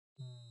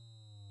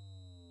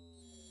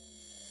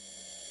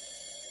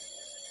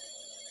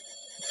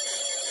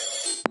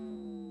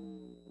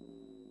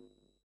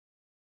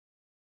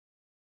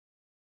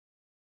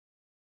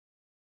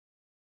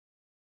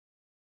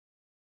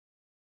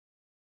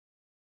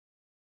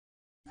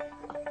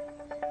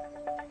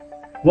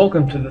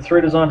Welcome to the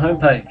 3Design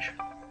homepage.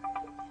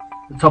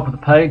 At the top of the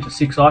page are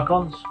 6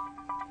 icons,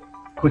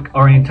 quick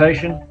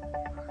orientation,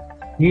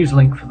 news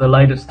link for the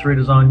latest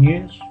 3Design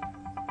news,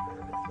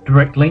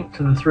 direct link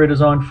to the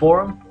 3Design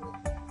forum.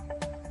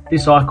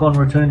 This icon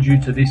returns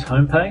you to this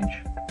homepage,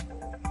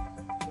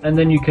 and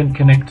then you can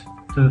connect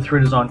to the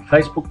 3Design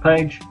Facebook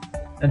page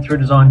and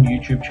 3Design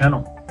YouTube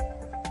channel.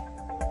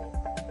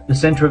 The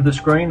center of the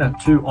screen are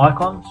 2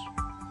 icons.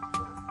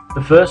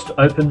 The first to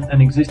open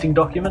an existing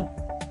document,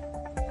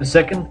 the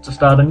second to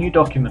start a new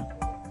document.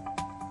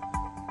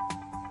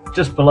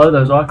 Just below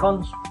those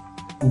icons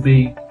will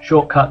be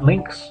shortcut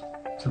links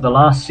to the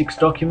last 6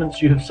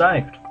 documents you have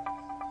saved.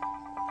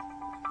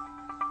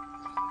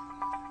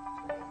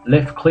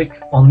 Left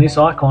click on this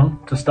icon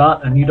to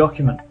start a new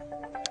document.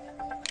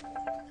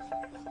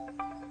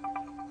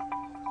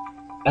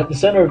 At the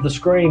center of the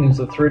screen is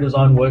the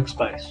 3Design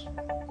workspace.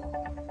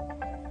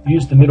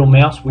 Use the middle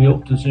mouse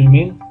wheel to zoom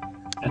in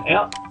and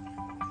out.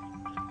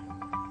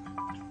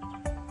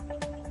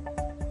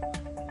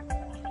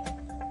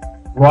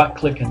 Right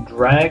click and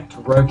drag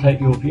to rotate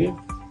your view.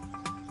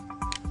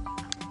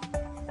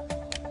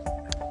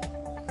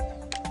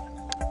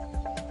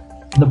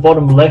 In the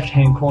bottom left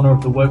hand corner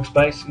of the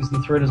workspace is the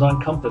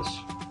 3Design compass.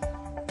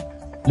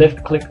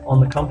 Left click on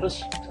the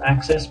compass to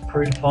access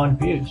predefined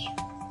views.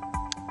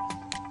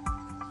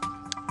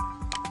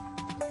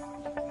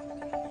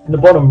 In the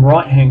bottom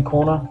right hand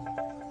corner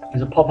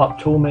is a pop-up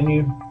tool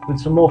menu with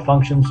some more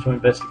functions to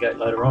investigate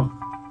later on.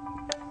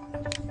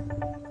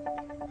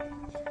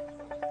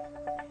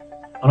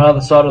 On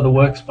either side of the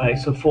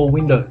workspace are 4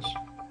 windows.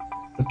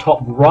 The top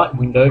right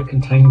window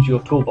contains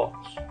your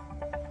toolbox.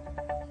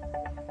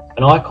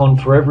 An icon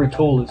for every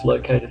tool is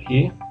located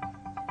here,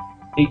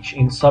 each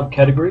in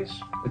subcategories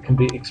that can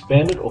be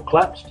expanded or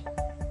collapsed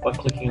by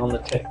clicking on the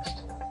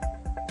text.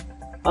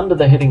 Under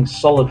the heading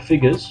Solid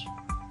Figures,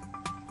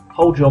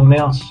 hold your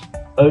mouse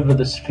over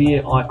the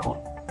sphere icon.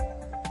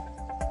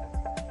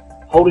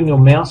 Holding your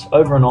mouse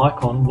over an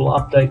icon will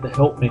update the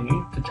help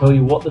menu to tell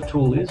you what the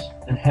tool is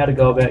and how to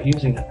go about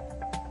using it.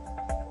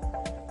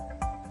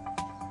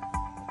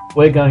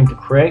 We're going to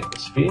create a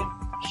sphere,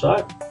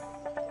 so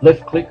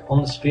left click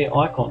on the sphere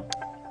icon.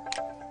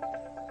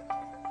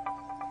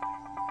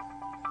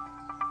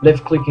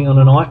 Left clicking on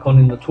an icon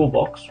in the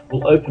toolbox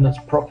will open its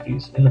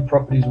properties in the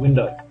properties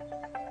window.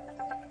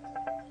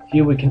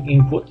 Here we can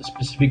input the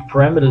specific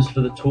parameters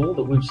for the tool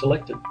that we've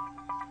selected.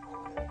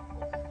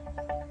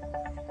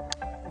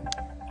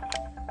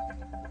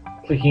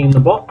 Clicking in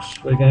the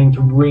box, we're going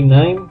to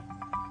rename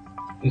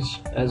this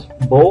as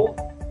ball.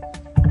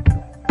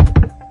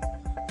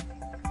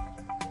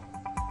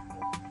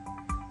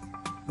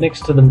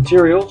 Next to the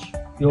materials,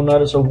 you'll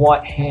notice a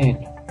white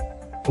hand.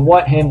 The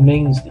white hand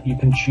means that you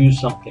can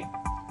choose something.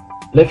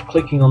 Left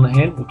clicking on the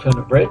hand will turn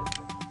it red,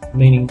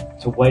 meaning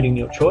it's awaiting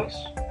your choice.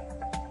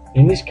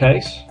 In this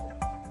case,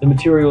 the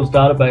materials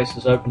database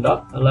has opened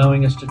up,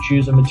 allowing us to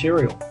choose a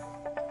material.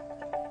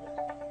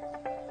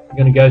 We're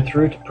going to go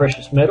through to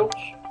precious metals,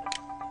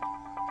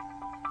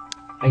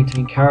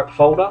 18 karat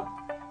folder,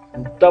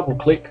 and double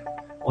click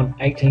on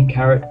 18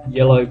 karat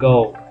yellow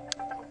gold.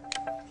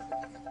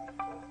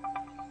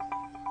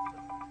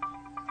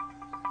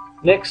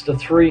 Next are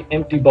 3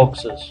 empty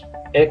boxes,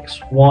 X,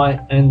 Y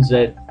and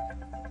Z.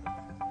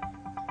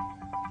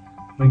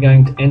 We're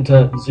going to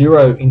enter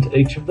 0 into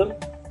each of them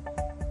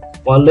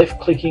by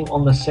left clicking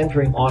on the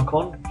centering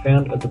icon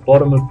found at the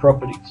bottom of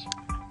properties.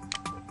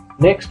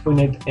 Next we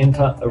need to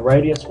enter a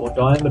radius or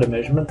diameter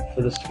measurement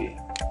for the sphere.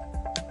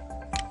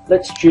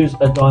 Let's choose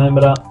a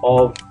diameter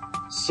of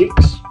 6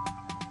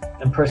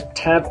 and press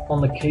Tab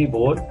on the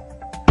keyboard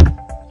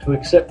to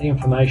accept the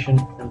information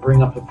and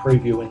bring up a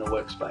preview in the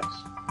workspace.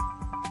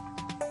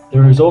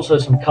 There is also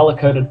some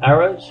color-coded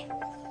arrows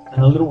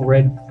and a little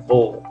red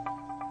ball.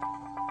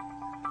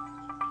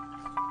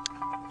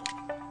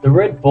 The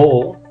red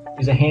ball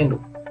is a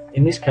handle,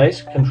 in this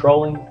case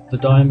controlling the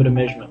diameter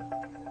measurement.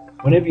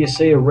 Whenever you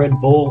see a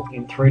red ball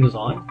in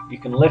 3Design, you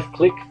can left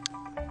click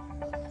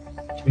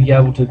to be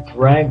able to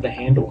drag the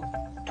handle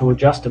to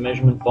adjust a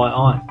measurement by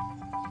eye.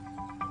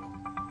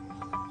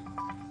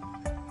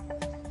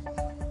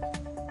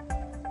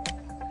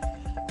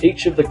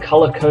 Each of the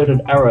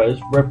color-coded arrows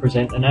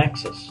represent an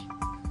axis.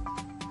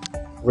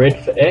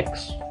 Red for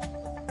X,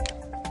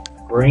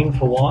 green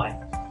for Y,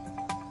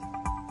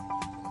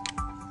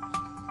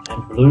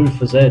 and blue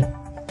for Z.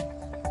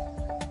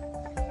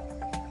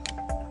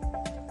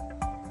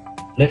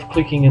 Left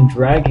clicking and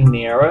dragging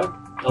the arrow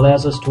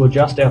allows us to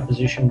adjust our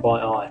position by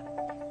eye.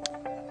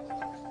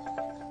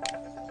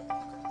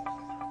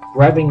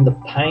 Grabbing the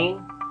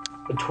pane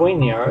between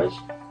the arrows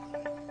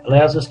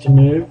allows us to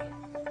move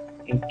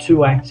in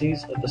 2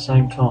 axes at the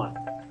same time.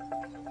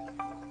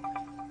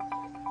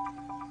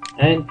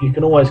 And you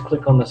can always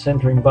click on the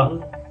centering button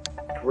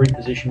to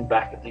reposition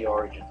back at the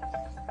origin.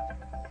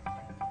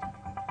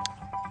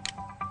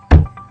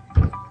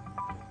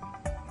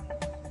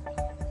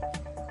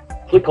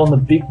 Click on the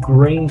big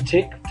green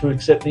tick to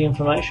accept the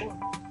information,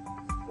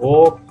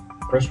 or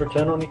press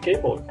return on your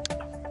keyboard.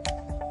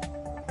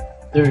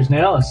 There is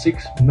now a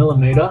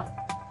 6mm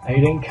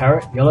 18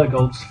 karat yellow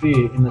gold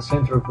sphere in the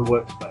center of the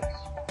workspace.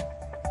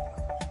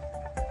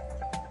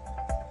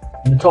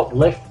 In the top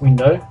left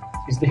window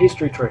is the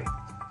history tree.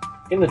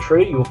 In the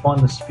tree you will find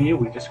the sphere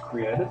we just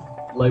created,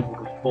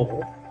 labelled as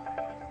ball.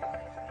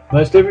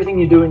 Most everything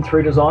you do in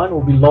 3Design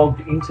will be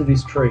logged into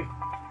this tree.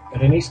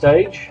 At any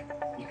stage,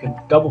 you can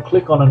double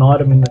click on an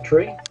item in the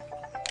tree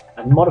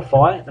and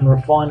modify and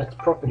refine its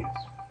properties.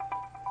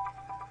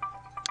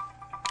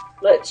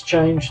 Let's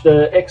change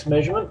the X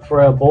measurement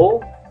for our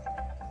ball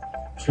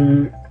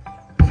to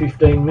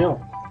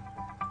 15mm.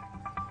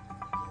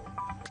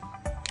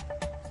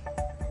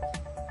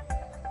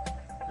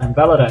 And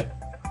validate.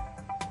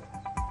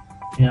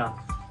 Now,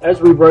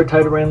 as we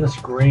rotate around the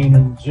screen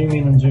and zoom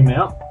in and zoom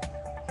out,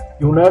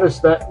 you'll notice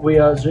that we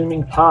are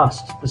zooming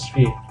past the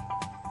sphere.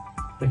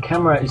 The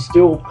camera is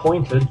still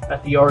pointed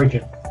at the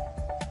origin.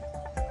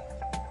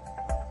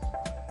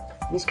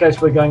 In this case,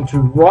 we're going to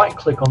right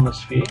click on the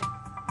sphere,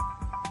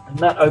 and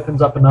that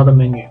opens up another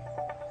menu.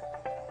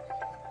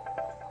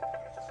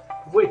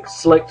 If we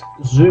select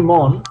zoom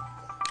on,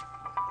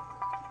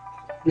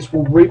 this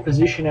will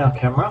reposition our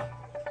camera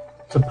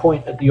to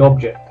point at the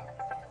object.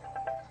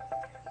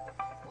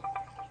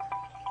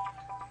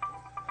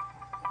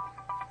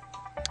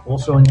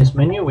 Also in this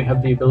menu we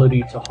have the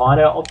ability to hide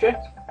our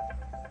object.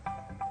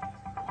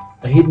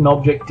 A hidden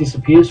object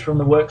disappears from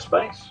the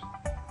workspace.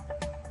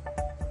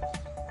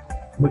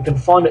 We can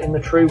find it in the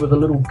tree with a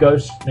little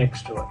ghost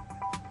next to it.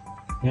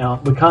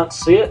 Now we can't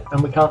see it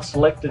and we can't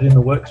select it in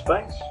the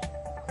workspace.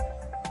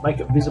 Make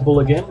it visible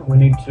again, we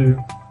need to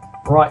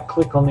right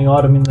click on the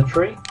item in the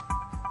tree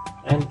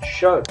and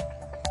show.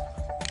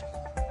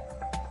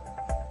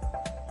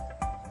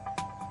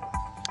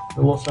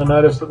 You'll also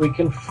notice that we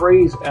can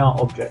freeze our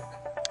object.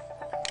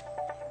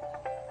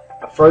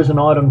 A frozen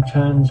item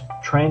turns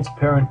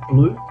transparent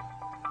blue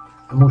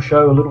and will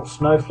show a little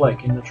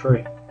snowflake in the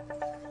tree.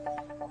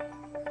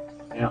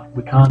 Now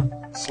we can't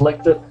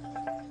select it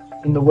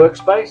in the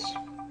workspace,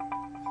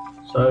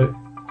 so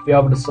to be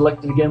able to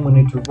select it again we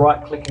need to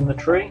right click in the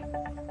tree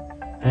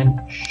and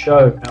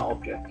show our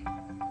object.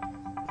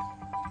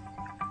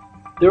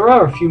 There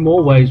are a few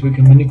more ways we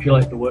can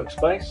manipulate the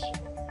workspace.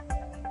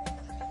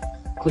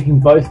 Clicking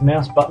both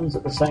mouse buttons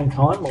at the same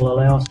time will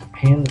allow us to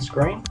pan the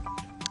screen.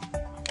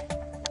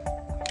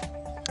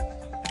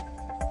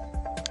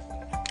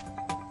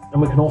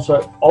 And we can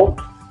also Alt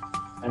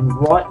and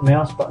right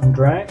mouse button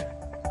drag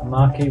a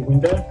marquee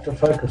window to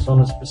focus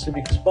on a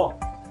specific spot.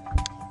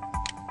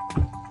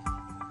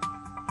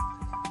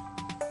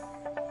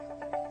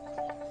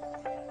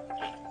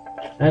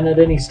 And at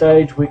any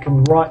stage we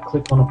can right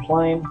click on a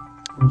plane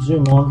and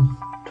zoom on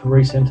to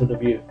recenter the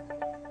view.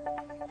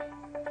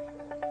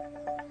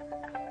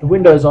 The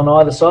windows on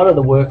either side of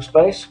the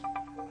workspace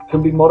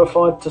can be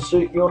modified to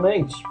suit your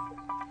needs.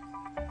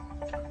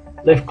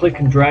 Left click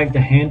and drag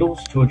the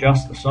handles to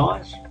adjust the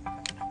size.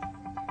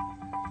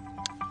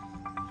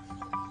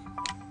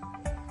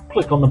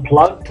 Click on the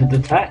plug to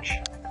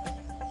detach,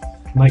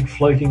 to make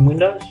floating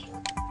windows.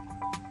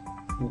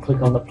 And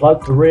click on the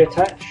plug to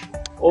reattach,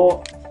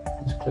 or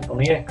just click on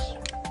the X.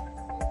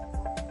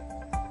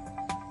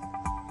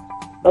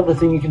 Another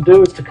thing you can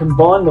do is to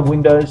combine the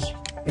windows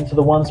into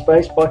the one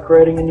space by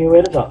creating a new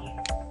editor.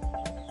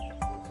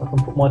 I can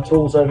put my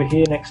tools over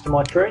here next to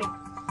my tree.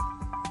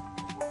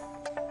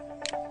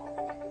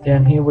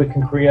 Down here we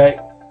can create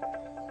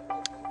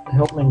a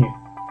help menu.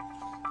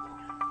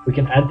 We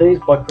can add these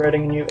by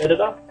creating a new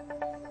editor,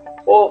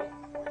 or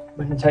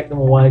we can take them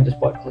away just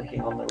by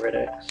clicking on the red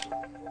X.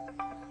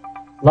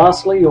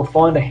 Lastly, you'll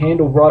find a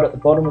handle right at the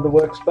bottom of the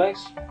workspace.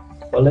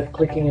 By left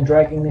clicking and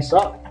dragging this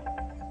up,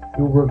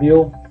 you'll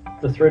reveal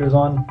the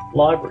 3Design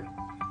library.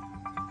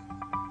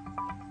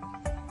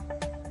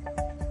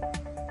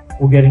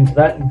 We'll get into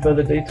that in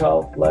further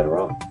detail later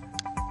on.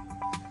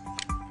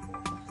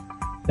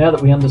 Now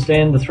that we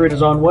understand the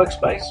 3Design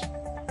workspace,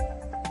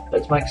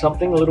 let's make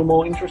something a little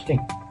more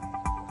interesting.